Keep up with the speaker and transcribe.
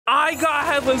I got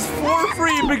headless for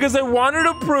free because I wanted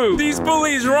to prove these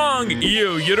bullies wrong.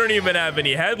 You don't even have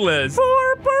any headless.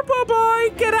 Poor purple boy,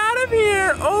 get out of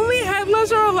here. Only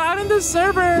headless are allowed in the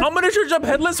server. I'm gonna search up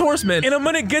headless horseman and I'm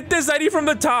gonna get this ID from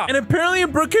the top. And apparently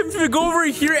in Brookhaven, if you go over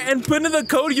here and put in the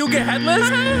code, you'll get headless.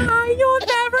 You'll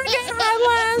never get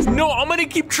headless. No, I'm gonna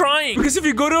keep trying. Because if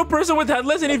you go to a person with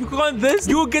headless and if you click on this,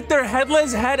 you will get their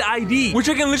headless head ID, which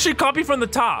I can literally copy from the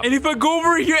top. And if I go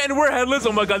over here and we're headless,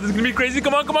 oh my god, this is gonna be crazy.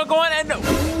 Come on. And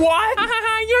what?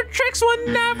 Your tricks will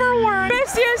never work.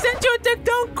 Bestie, I sent you a tick,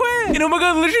 don't quit. And oh my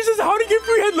god, literally says how to get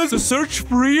free headless. So search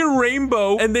free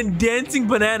rainbow and then dancing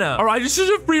banana. All right, just search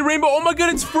a free rainbow. Oh my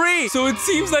god, it's free. So it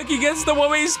seems like he gets the one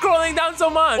way he's scrolling down so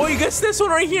much. Oh, he gets this one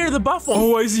right here, the buff one.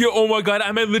 Oh, I see it. Oh my god,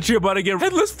 I'm literally about to get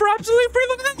headless for absolutely free.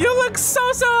 Look at that. You look so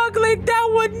ugly. That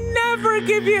would never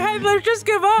give you headless. Just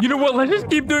give up. You know what? Let's just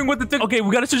keep doing what the thing. Okay,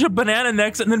 we gotta search a banana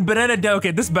next and then banana down.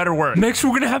 Okay, this better work. Next,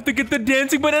 we're gonna have to get the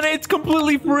dancing banana. It's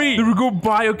completely free. There we go,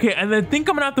 buy. Okay, and then I think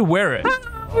I'm gonna have to wear it.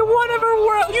 Whatever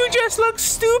world, you just look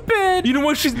stupid. You know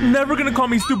what? She's never gonna call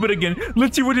me stupid again.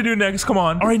 Let's see what to do next. Come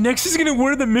on. All right, next he's gonna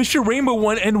wear the Mr. Rainbow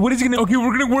one. And what is he gonna? Okay,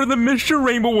 we're gonna wear the Mr.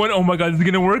 Rainbow one. Oh my god, is it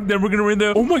gonna work? Then we're gonna wear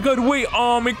the. Oh my god, wait.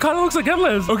 It kind of looks like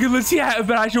headless. Okay, let's see if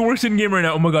it actually works in game right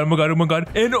now. Oh my god.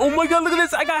 And oh my god, look at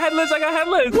this. I got headless.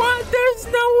 What? There's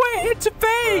no way. It's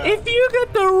fake. If you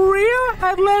get the real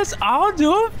headless, I'll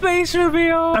do a face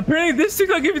reveal. Apparently, this thing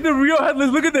will give you the real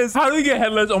headless. Look at this. How do you get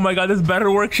headless? Oh my god, this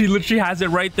better work. She literally has it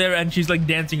right there and she's like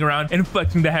dancing around and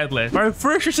flexing the headless. All right,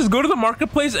 first just go to the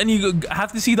marketplace and you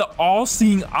have to see the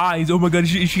all-seeing eyes. Oh my god, is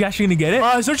she actually gonna get it?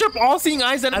 All right, search up all-seeing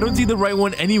eyes and I don't see the right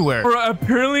one anywhere. All right,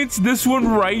 apparently it's this one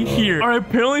right here. All right,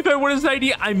 apparently if I wear this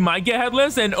ID, I might get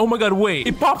headless. And oh my god, wait,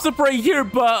 it pops up right here,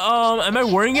 but am I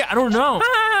wearing it? I don't know.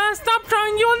 Stop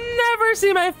trying. You'll never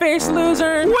see my face,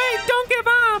 loser. Wait, don't give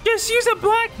up. Just use a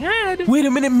black head. Wait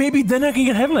a minute, maybe then I can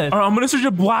get headless. All right, I'm gonna search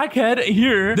a black head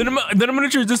here. Then I'm gonna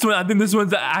choose this one. I think this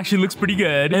one's actually looks pretty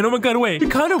good. And oh my god, wait,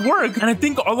 it kind of worked. And I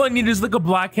think all I need is like a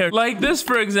black hair. Like this,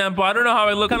 for example. I don't know how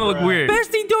I look. Kind of look weird.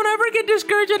 Bestie, don't ever get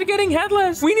discouraged at getting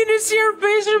headless. We need to see her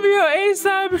face reveal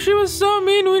ASAP. She was so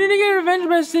mean. We need to get revenge,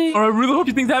 bestie. Or I really hope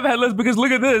she thinks I have headless because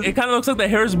look at this. It kind of looks like the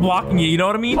hair is blocking you. You know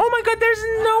what I mean? Oh my god, there's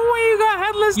no way you got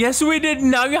headless. Yes, we did.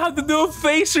 Now you have to do a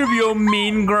face reveal,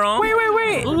 mean girl.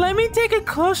 Wait. Let me take a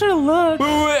closer look.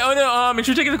 Wait. Oh no. If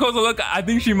she takes a closer look, I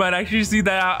think she might actually see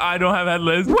that I don't have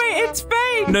headless. Wait, it's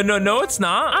fake. No, it's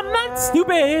not. I'm not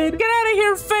stupid. Get out of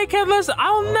here, fake headless.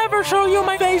 I'll never show you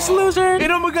my face, loser.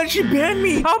 And oh my god, she banned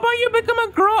me. How about you become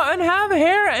a girl and have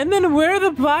hair and then wear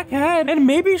the black head and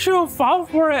maybe she'll fall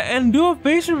for it and do a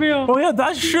face reveal. Oh yeah,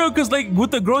 that's true. Because like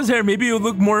with the girl's hair, maybe it'll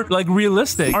look more like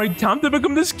realistic. All right, time to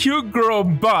become this cute girl,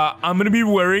 but I'm gonna be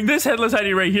wearing this headless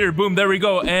ID right here. Boom, there we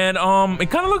go. And it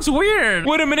kind of looks weird.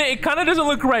 Wait a minute, it kind of doesn't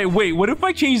look right. Wait, what if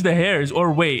I change the hairs?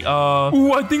 Or wait,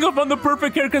 ooh, I think I found the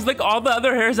perfect hair because like all the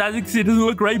other hairs, as you can see, it doesn't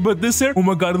look right, but this hair, oh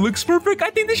my god, it looks perfect. I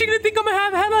think that she's gonna think I'm gonna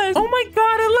have headless. Oh my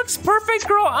god, it looks perfect,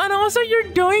 girl. And also,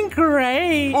 you're doing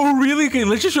great. Oh really? Okay,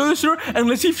 let's just show this to her and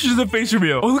let's see if she's a face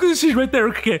reveal. Oh, look at this, she's right there.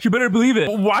 Okay, she better believe it.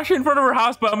 Watch it in front of her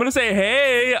house, but I'm gonna say,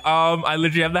 hey, I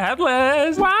literally have the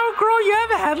headless. Wow, girl, you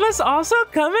have a headless also?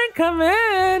 Come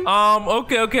in.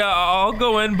 Okay, I'll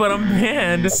go in, but I'm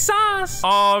banned. Sauce.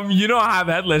 You know I have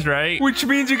headless, right? Which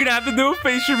means you're gonna have to do a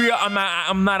face reveal.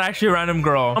 I'm not actually a random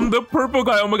girl. I'm the purple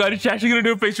guy. Oh my god, is she actually gonna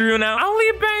do a face reveal now? I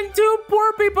only banned 2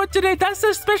 poor people today. That's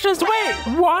suspicious. Wait,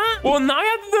 what? Well, now you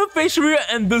have to do a face reveal,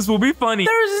 and this will be funny.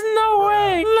 There's no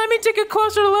way. Let me take a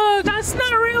closer look. That's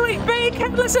not really fake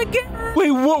headless again.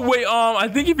 Wait, what? Wait, I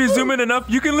think if you zoom in enough,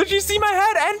 you can literally see my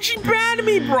head, and she banned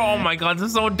me, bro. Oh my god, this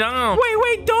is so dumb.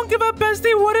 Wait, don't give up,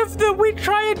 bestie. What if we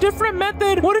try a different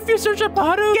method? What if you search up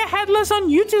how to get headless on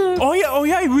YouTube? Oh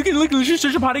yeah, we can literally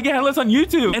search up how to get headless on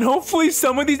YouTube, and hopefully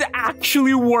some of these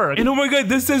actually work. And oh my god,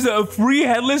 this is a free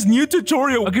headless new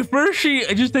tutorial. Okay, first she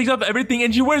just takes off everything,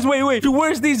 and she wears, wait, she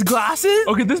wears these glasses.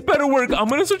 Okay, this better work. I'm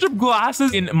gonna search up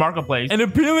glasses in marketplace, and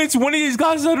apparently it's one of these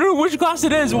glasses. I don't know which glass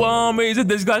it is. Well, is it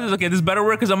this glasses? Okay, this better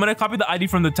work because I'm gonna copy the ID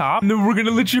from the top, and then we're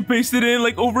gonna literally paste it in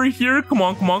like over here. Come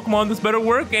on, this better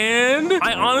work. And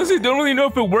I honestly don't really know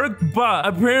if it worked, but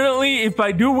apparently if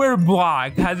I do wear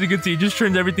black, as you can see, it just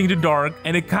turns everything to dark,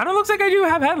 and it kind of looks like I do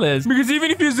have headless because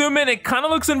even if you zoom in, it kind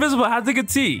of looks invisible, as you can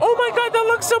see. Oh my god, that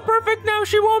looks so perfect now.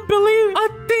 She won't believe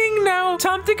a thing now.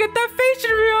 Time to get that face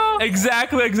reveal.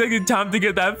 Exactly. Time to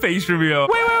get that face reveal.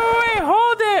 Wait. Wait,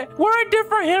 hold it. We're a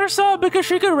different hairstyle because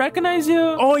she could recognize you.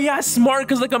 Oh yeah, smart,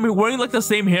 because like I'm wearing like the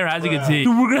same hair as you can see.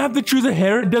 Dude, we're gonna have to choose a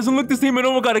hair. It doesn't look the same. And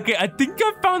oh my god, okay, I think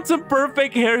I found some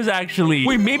perfect hairs actually.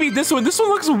 Wait, maybe this one. This one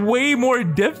looks way more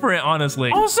different,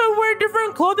 honestly. Also, wear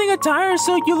different clothing attire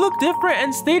so you look different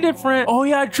and stay different. Oh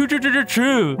yeah, true.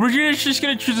 We're just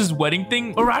gonna choose this wedding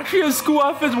thing, or actually a school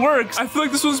outfit works. I feel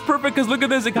like this one's perfect because look at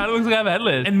this. It kind of looks like I have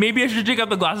headless. And maybe I should take out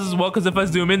the glasses as well because if I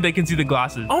zoom in, they can see the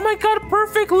glasses. Oh my god,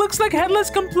 perfect. Looks like headless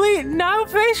complete. Now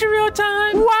face reveal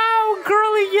time. Wow,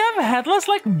 girly, you have headless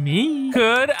like me.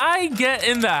 Could I get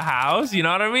in the house? You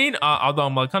know what I mean? Although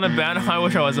I'm kind of banned. I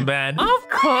wish I wasn't banned. Of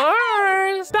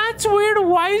course. That's weird.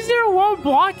 Why is there a wall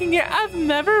blocking it? I've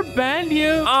never banned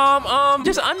you.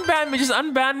 Just unban me. Just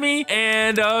unban me.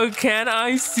 And can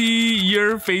I see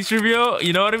your face reveal?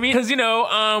 You know what I mean? Because you know,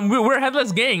 we're a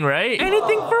headless gang, right?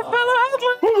 Anything for fellow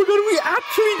headless. Oh my god, we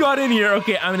actually got in here.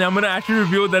 Okay, I'm gonna actually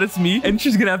reveal that it's me, and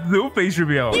she's gonna have to do a face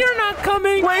reveal. You're not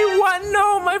coming. Wait, what?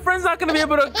 No, my friend's not gonna be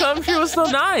able to come. She was so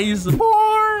nice.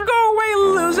 Poor. Go away,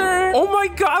 loser. Oh my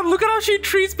god, look at how she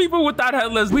treats people with that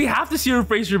headless. We have to see her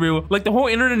face reveal. Like the whole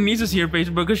internet needs to see her face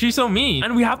reveal because she's so mean,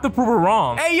 and we have to prove her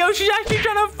wrong. Hey, yo, she's actually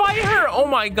trying to fight her. Oh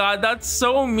my god, that's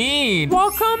so mean.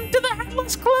 Welcome to the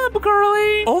headless club,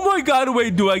 girly. Oh my god,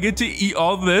 wait, do I get to eat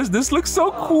all this? This looks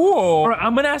so cool. All right,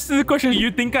 I'm gonna ask you the question. You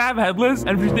think I have headless?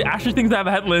 And if she actually thinks I have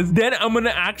headless, then I'm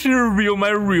gonna actually reveal my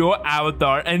real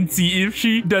avatar and see if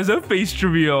she does a face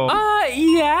reveal.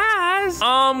 Yes.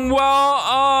 Follow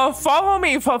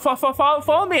me.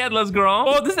 Follow me, headless girl.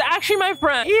 Oh, this is actually my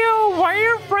friend. Ew, why are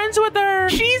you friends with her?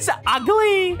 She's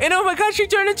ugly. And oh my god, she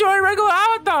turned into a regular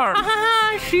avatar.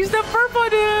 She's the purple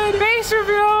dude. Face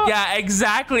reveal. Yeah,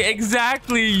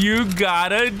 exactly. You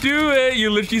gotta do it. You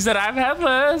literally said I have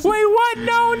headless. Wait, what?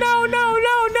 No.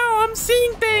 I'm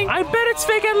seeing things. I bet it's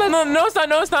fake headless. No, it's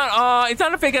not. It's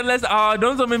not a fake headless.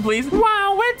 Don't zoom in, please.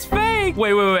 Wow, it's fake.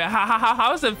 Wait.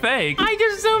 How is it fake? I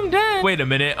just zoomed in. Wait a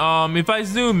minute. If I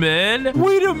zoom in.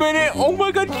 Wait a minute. Oh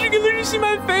my god, you can literally see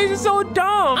my face. It's so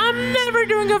dumb. I'm never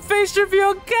doing a face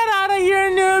reveal. Get out of here,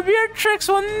 noob. Your tricks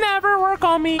will never work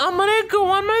on me. I'm gonna go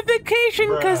on my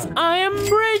vacation because I am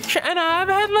rich and I have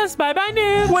headless. Bye-bye,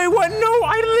 noob. Wait, what? No,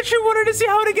 I literally wanted to see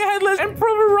how to get headless and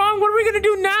prove it wrong. What are we gonna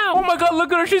do now? Oh my god,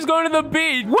 look at her. She's going to the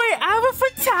beach. Wait, I have a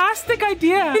fantastic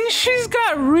idea. And she's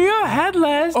got real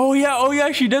headless. Oh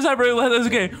yeah, she does have real headless.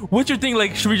 Okay, what's your thing?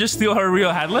 Like, should we just steal her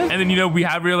real headless? And then, you know, we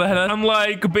have real headless. I'm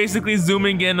like basically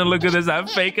zooming in and look at this. I have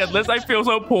fake headless. I feel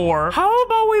so poor. How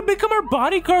about we become her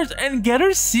bodyguards and get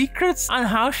her secrets on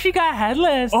how she got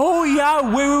headless? Oh yeah,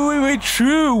 wait,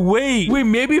 true. Wait,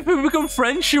 maybe if we become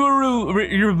friends, she will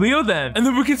reveal them. And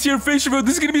then we can see her face reveal.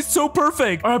 This is gonna be so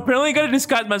perfect. All right, apparently I gotta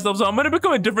disguise myself, so I'm gonna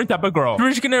become a different type of girl. We're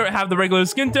just gonna have the regular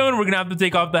skin tone. We're gonna have to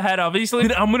take off the head, obviously.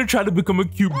 Then I'm gonna try to become a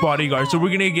cute bodyguard. So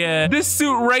we're gonna get this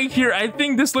suit right here. I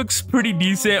think this looks pretty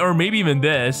decent, or maybe even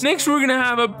this. Next, we're gonna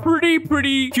have a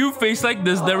pretty cute face like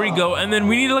this. There we go. And then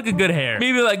we need like a good hair.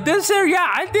 Maybe like this hair. Yeah,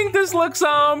 I think this looks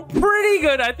pretty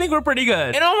good. I think we're pretty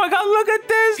good. And oh my god, look at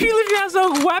this. She literally has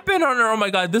a weapon on her. Oh my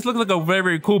god, this looks like a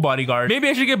very cool bodyguard. Maybe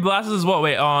I should get glasses as well.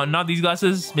 Wait, not these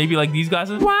glasses. Maybe like these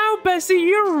glasses. Wow, Bessie,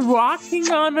 you're rocking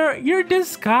on her. You're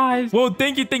disguised. Well,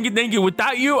 thank you.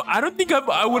 Without you, I don't think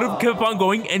I would have kept on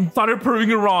going and started proving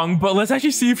it wrong. But let's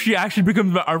actually see if she actually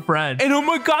becomes our friend. And oh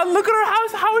my god, look at her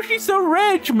house. How is she so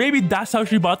rich? Maybe that's how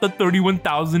she bought the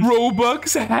 31,000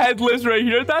 Robux headless right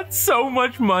here. That's so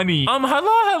much money.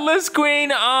 Hello, headless queen.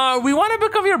 We want to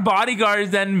become your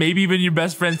bodyguards and maybe even your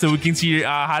best friend so we can see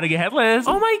how to get headless.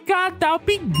 Oh my god, that would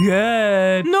be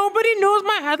good. Nobody knows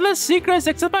my headless secrets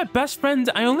except my best friends.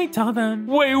 I only tell them.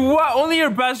 Wait, what? Only your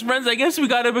best friends? I guess we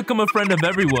gotta become a friend of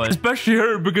everyone, especially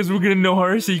her, because we're gonna know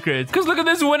her secrets. Because look at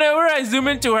this. Whenever I zoom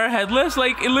into her headless,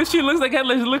 like she looks like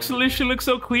headless. She looks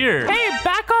so clear. Hey,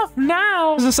 back off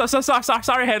now.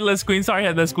 Sorry, headless queen.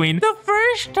 The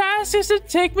first task is to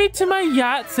take me to my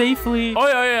yacht safely. Oh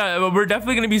yeah. We're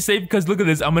definitely gonna be safe because look at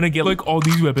this. I'm gonna get like all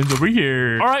these weapons over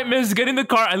here. All right, miss, get in the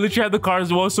car. I literally have the car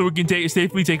as well, so we can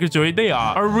safely take her to the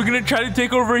yacht. Or we're gonna try to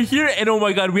take her over here, and oh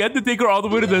my god, we have to take her all the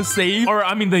way to the safe. Or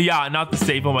I mean the yacht, not the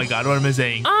safe. Oh my god, what am I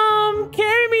saying?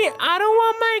 Carry me. I don't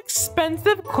want my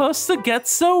expensive clothes to get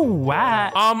so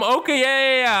wet.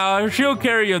 Okay, yeah. She'll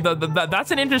carry you.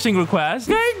 That's an interesting request.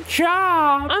 Good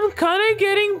job. I'm kind of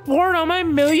getting bored on my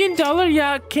 $1 million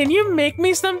yacht. Can you make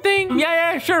me something?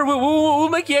 Yeah, sure. We'll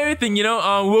make you everything, you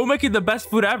know. We'll make you the best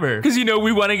food ever. Because, you know,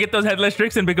 we want to get those headless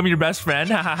tricks and become your best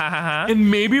friend.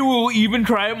 And maybe we'll even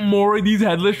try more of these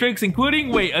headless tricks, including,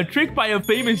 wait, a trick by a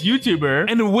famous YouTuber.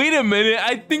 And wait a minute.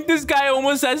 I think this guy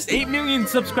almost has 8 million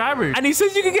subscribers. subscribers. And he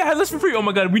says you can get headless for free. Oh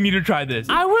my god, we need to try this.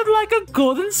 I would like a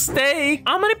golden steak.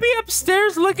 I'm gonna be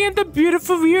upstairs looking at the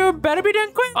beautiful view. Better be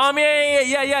done quick.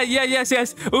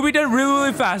 Yes. We'll be done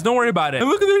really fast. Don't worry about it. And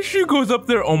look at this shoe goes up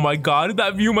there. Oh my god,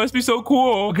 that view must be so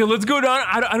cool. Okay, let's go down.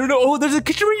 I don't know. Oh, there's a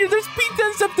kitchen right here. There's pizza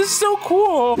and stuff. This is so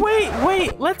cool.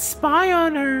 Wait. Let's spy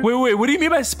on her. Wait. What do you mean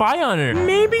by spy on her?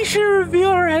 Maybe she'll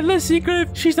reveal her headless secret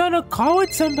if she's on a call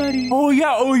with somebody. Oh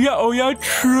yeah.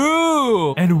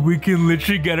 True. And we can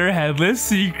literally get her headless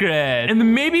secret. And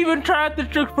then maybe even try out the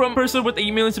trick from person with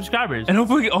 8 million subscribers. And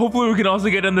hopefully we can also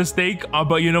get on the steak.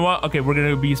 But you know what? Okay, we're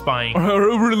gonna be spying.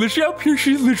 We're literally up here.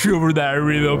 She's literally over there. I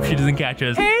really hope she doesn't catch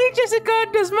us. Hey, Jessica,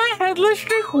 does my headless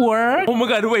trick work? Oh my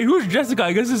god, wait, who's Jessica?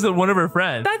 I guess this is one of her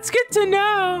friends. That's good to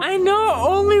know. I know it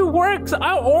only works.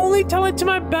 I'll only tell it to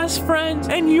my best friends.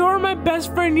 And you're my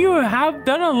best friend. You have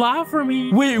done a lot for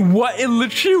me. Wait, what? It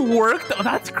literally worked? Oh,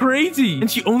 that's crazy. And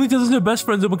she only tells us her best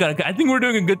friends. Oh my god, I think we're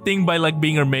doing a good thing by like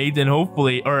being her maids and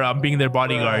hopefully, or being their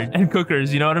bodyguard and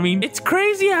cookers, you know what I mean? It's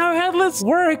crazy how headless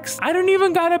works. I don't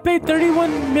even gotta pay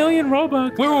 31 million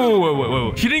Robux.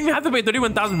 Wait. She didn't even have to pay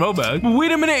 31,000 Robux. But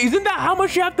wait a minute, isn't that how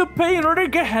much you have to pay in order to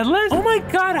get headless? Oh my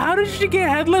god, how did she get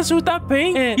headless without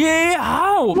paying it? Yeah,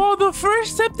 how? Well, the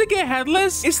first step to get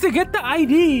headless is to get the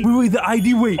ID. Wait, the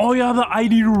ID, wait. Oh yeah, the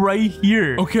ID right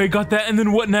here. Okay, I got that. And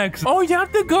then what next? Oh, you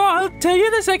have to go. I'll tell you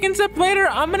the second step later.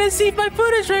 I'm gonna see if my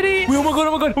food is ready. Wait, oh my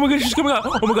god, she's coming out.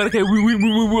 Oh my god, okay,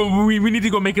 we need to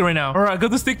go make it right now. All right, I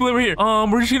got the steak plate right here.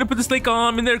 We're just gonna put the steak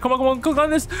in there. Come on, click on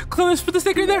this. Put the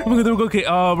steak right there. Oh my god, there we go. Okay,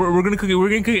 we're gonna cook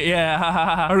it.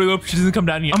 Yeah, I really hope she doesn't come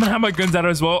down here. I'm gonna have my guns out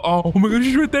as well. Oh my god,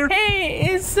 she's right there.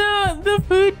 Hey, is the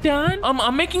food done?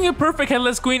 I'm making it perfect,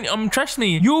 headless queen. Trust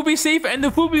me, you will be safe and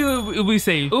the food will be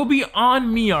safe. It will be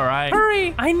on me, all right?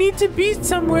 Hurry, I need to be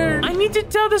somewhere. I need to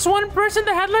tell this one person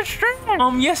the headless trick.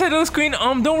 Yes, headless queen.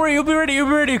 Don't worry, you'll be ready.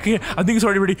 Okay, I think it's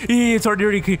already ready. Yeah, it's already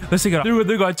ready. Okay, let's take it off. There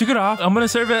we go. I took it off. I'm gonna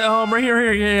serve it right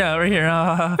here. Yeah, right here.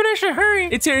 Finish it, hurry.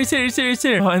 It's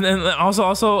here. And then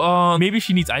also, maybe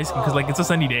she needs ice cream because like it's a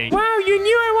sunny day. Wow, you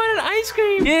knew I wanted ice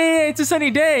cream. Yeah, it's a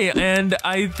sunny day, and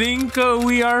I think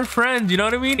we are friends. You know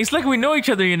what I mean? It's like we know each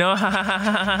other, you know?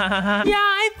 Yeah,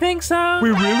 I think so.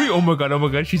 Wait, really? Oh my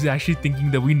god. She's actually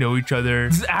thinking that we know each other.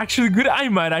 This is actually good. I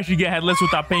might actually get headless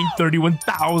without paying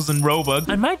 31,000 Robux.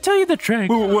 I might tell you the trick.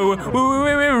 Wait, really?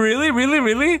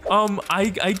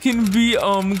 I can be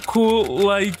cool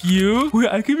like you. Wait,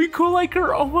 I can be cool like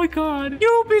her. Oh my god.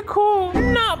 You'll be cool,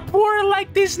 not poor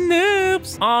like these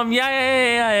noobs.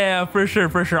 Yeah, for sure.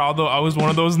 Although I was one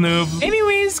of those noobs.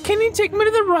 Anyways, can you take me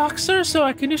to the Rockstar so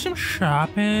I can do some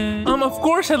shopping? Of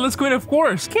course, headless queen, of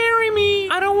course. Carry me.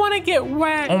 I don't want to get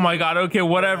wet. Oh my god. Okay,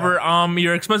 whatever.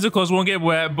 Your expensive clothes won't get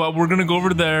wet, but we're gonna go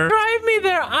over there. Drive me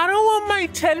there. I don't want my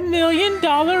 $10 million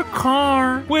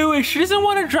car. Wait. She doesn't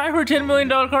want to drive her $10 million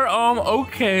car.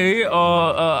 Okay.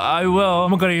 I will. Oh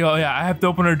my god. Yeah, I have to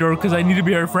open her door because I need to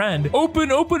be her friend.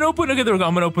 Open. Okay, there we go.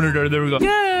 I'm gonna open her door. There we go.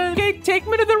 Yeah. Okay, take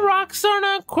me to the Rockstar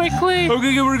now, quickly.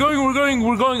 Okay, we're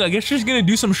going. I guess she's gonna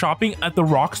do some shopping at the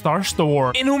Rockstar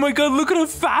store. And oh my god, look at how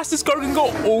fast this car can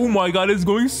go. Oh my god, it's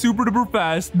going super duper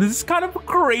fast. This is kind of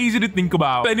crazy to think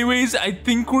about. But anyways, I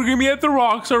think we're gonna be at the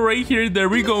Rockstar right here. There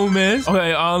we go, miss.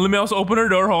 Okay, let me also open her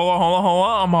door. Hold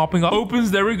on. I'm hopping up.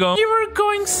 Opens. There we go. You were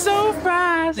going so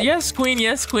fast. Yes, queen.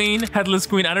 Headless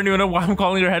queen. I don't even know why I'm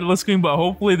calling her headless queen, but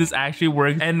hopefully this actually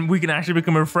works and we can actually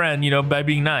become her friend, you know, by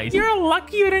being nice. You're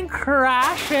lucky you didn't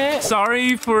crash it.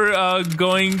 Sorry for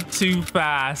going too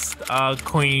fast,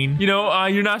 queen. You know,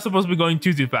 you're not supposed to be going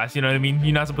too fast. You know what I mean?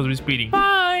 You're not supposed to be speeding.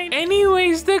 Fine.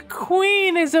 Anyways, the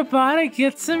queen is about to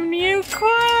get some new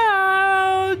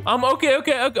clothes. Okay.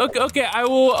 I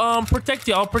will protect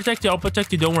you. I'll protect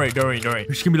you. Don't worry. We're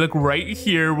just gonna be like right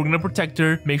here. We're gonna protect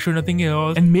her. Make sure nothing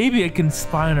else. And maybe I can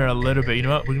spy on her a little bit. You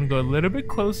know what? We're gonna go a little bit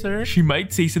closer. She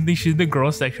might say something. She's in the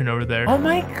girls section over there. Oh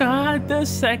my god, the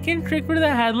second trick for the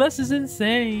headless is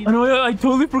insane. Oh no, I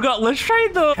totally forgot. Let's try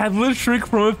the headless trick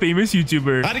from a famous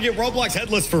YouTuber. How to get Roblox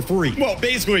headless for free. Well,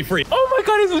 basically free. Oh my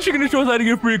god, he's literally gonna show us how to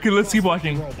get free. Okay, let's keep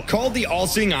watching. Called the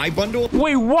All-Seeing Eye Bundle.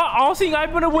 Wait, what? All-Seeing Eye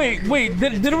Bundle? Wait.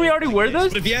 Didn't we already wear this?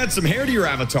 But if you add some hair to your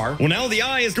avatar, well, now the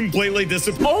eye is completely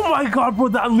disappeared. Oh my god, bro,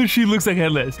 that literally looks like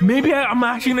headless. Maybe I'm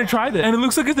actually gonna try this. And it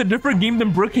looks like it's a different game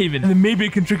than Brookhaven. And then maybe I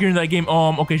can trick her in that game.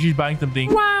 Okay, she's buying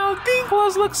something. Wow, these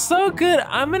clothes look so good.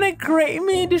 I'm gonna create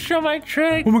me to show my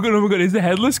trick. Oh my god, is the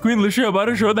headless queen literally about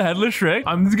to show the headless trick?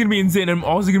 This is gonna be insane. I'm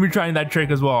also gonna be trying that trick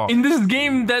as well. In this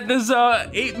game that this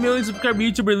 8 million subscriber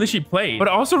YouTuber literally played. But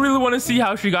I also really want to see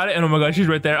how she got it. And oh my god, she's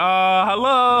right there.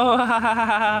 Hello.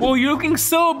 Well, you're looking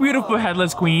so beautiful,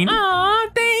 headless queen. Aw,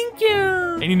 thank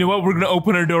you. And you know what? We're gonna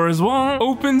open her door as well.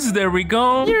 Opens. There we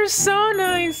go. You're so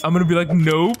nice. I'm gonna be like,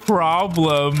 no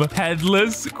problem.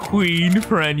 Headless queen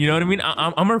friend. You know what I mean?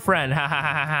 I'm her friend. Ha ha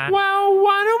ha ha. Well,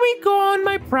 why don't we go on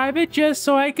my private jet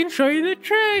so I can show you the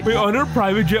trick? Wait, on her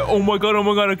private jet? Oh my god, oh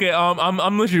my god. Okay,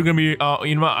 I'm literally gonna be,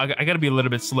 you know what? I gotta be a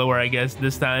little bit slower, I guess,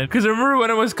 this time. Because I remember when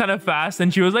it was kind of fast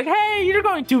and she was like, hey, you're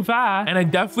going too fast. And I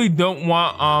definitely don't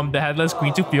want the headless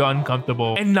queen to feel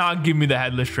uncomfortable and not give me the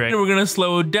headless trick. And we're gonna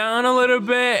slow down a little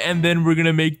bit and then we're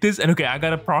gonna make this. And okay, I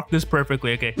gotta park this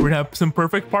perfectly. Okay, we're gonna have some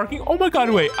perfect parking. Oh my god,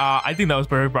 wait, I think that was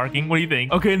perfect parking. What do you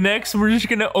think? Okay, next we're just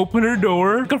gonna open her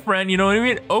door like a friend, you know what I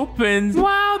mean? Opens.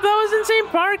 Wow, that was insane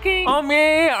parking.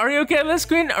 Yeah. Are you okay, headless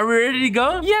queen? Are we ready to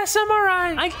go? Yes, I'm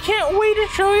alright. I can't wait to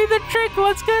show you the trick.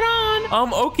 Let's get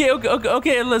on. Okay, let's go.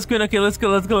 Okay, let's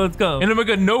go. And oh my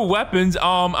god, no weapons.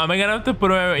 Am I gonna have to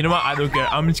put away? You know what? I don't care.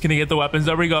 I'm just gonna get the weapons.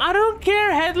 There we go. I don't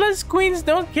care. Headless queens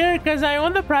don't care because I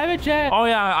own the private jet. Oh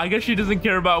yeah, I guess she doesn't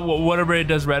care about whatever it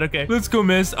does, right? Okay, let's go,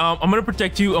 miss. I'm gonna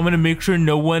protect you. I'm gonna make sure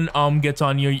no one gets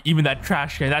on you. Even that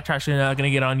trash can. That trash can not gonna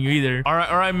get on you either. All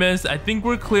right, miss. I think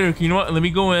we're clear. You know what? Let me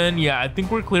go in. Yeah, I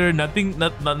think we're clear. Nothing's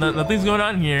going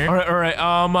on here. All right.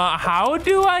 How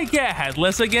do I get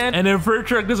headless again? And if her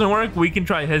trick doesn't work, we can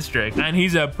try his trick. And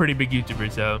he's a pretty big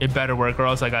YouTuber, so it better work or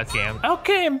else I got scammed.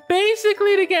 Okay,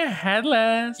 basically to get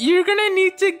headless, you're gonna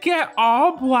need to get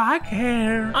all black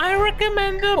hair. I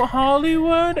recommend the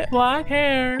Hollywood black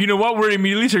hair. You know what? We're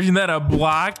immediately searching that up.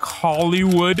 Black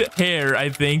Hollywood hair, I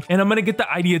think. And I'm gonna get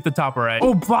the ID at the top, all right?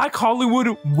 Oh, Black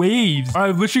Hollywood waves. All right,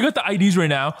 I've literally got the IDs right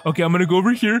now. Okay, I'm gonna go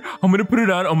over here. I'm gonna put it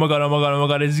on. Oh my god.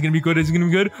 Is it gonna be good?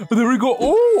 Oh, there we go.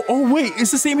 Oh, wait.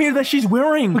 It's the same hair that she's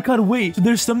wearing. Oh my god, wait. So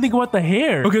there's something about the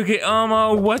hair. Okay.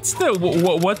 What's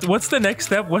the next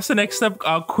step? What's the next step?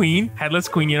 Queen. Headless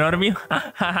queen, you know what I mean?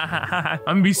 I'm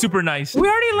gonna be super nice. We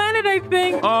already landed, I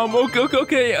think.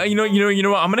 Okay. You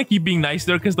know what? I'm gonna keep being nice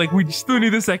there because like we still need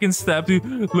the second step to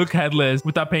look headless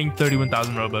without paying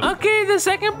 31,000 Robux. Okay, the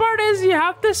second part is you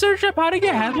have to search up how to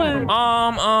get headless.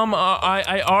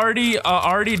 I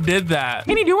already did that.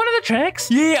 Can you do one of the tricks?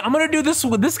 Yeah, I'm gonna do this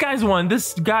guy's one.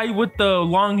 This guy with the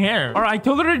long hair. All right, I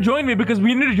told her to join me because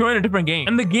we need to join a different game.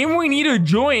 And the game we need to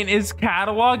join is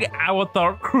Catalog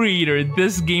Avatar Creator.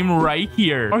 This game right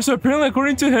here. All right, so apparently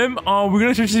according to him, we're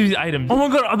gonna search these items. Oh my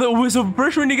god. So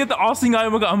first we need to get the all-seeing eye. Oh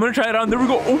my god, I'm gonna try it on. There we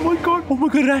go. Oh my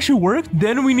god, it actually worked.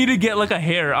 Then we need to get like a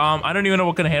hair. I don't even know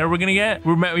what kind of hair we're gonna get.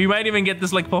 We might even get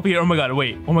this like fluffy hair. Oh my god,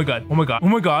 wait. Oh my god.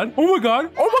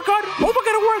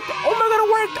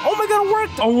 It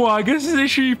worked. Oh, I guess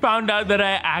she found out that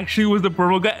I actually was the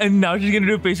purple guy, and now she's gonna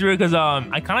do a face reveal because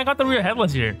I kind of got the real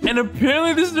headless here. And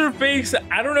apparently this is her face.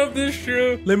 I don't know if this is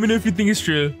true. Let me know if you think it's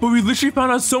true. But we literally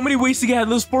found out so many ways to get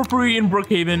headless for free in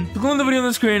Brookhaven. Click on the video on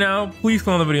the screen now. Please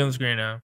click on the video on the screen now.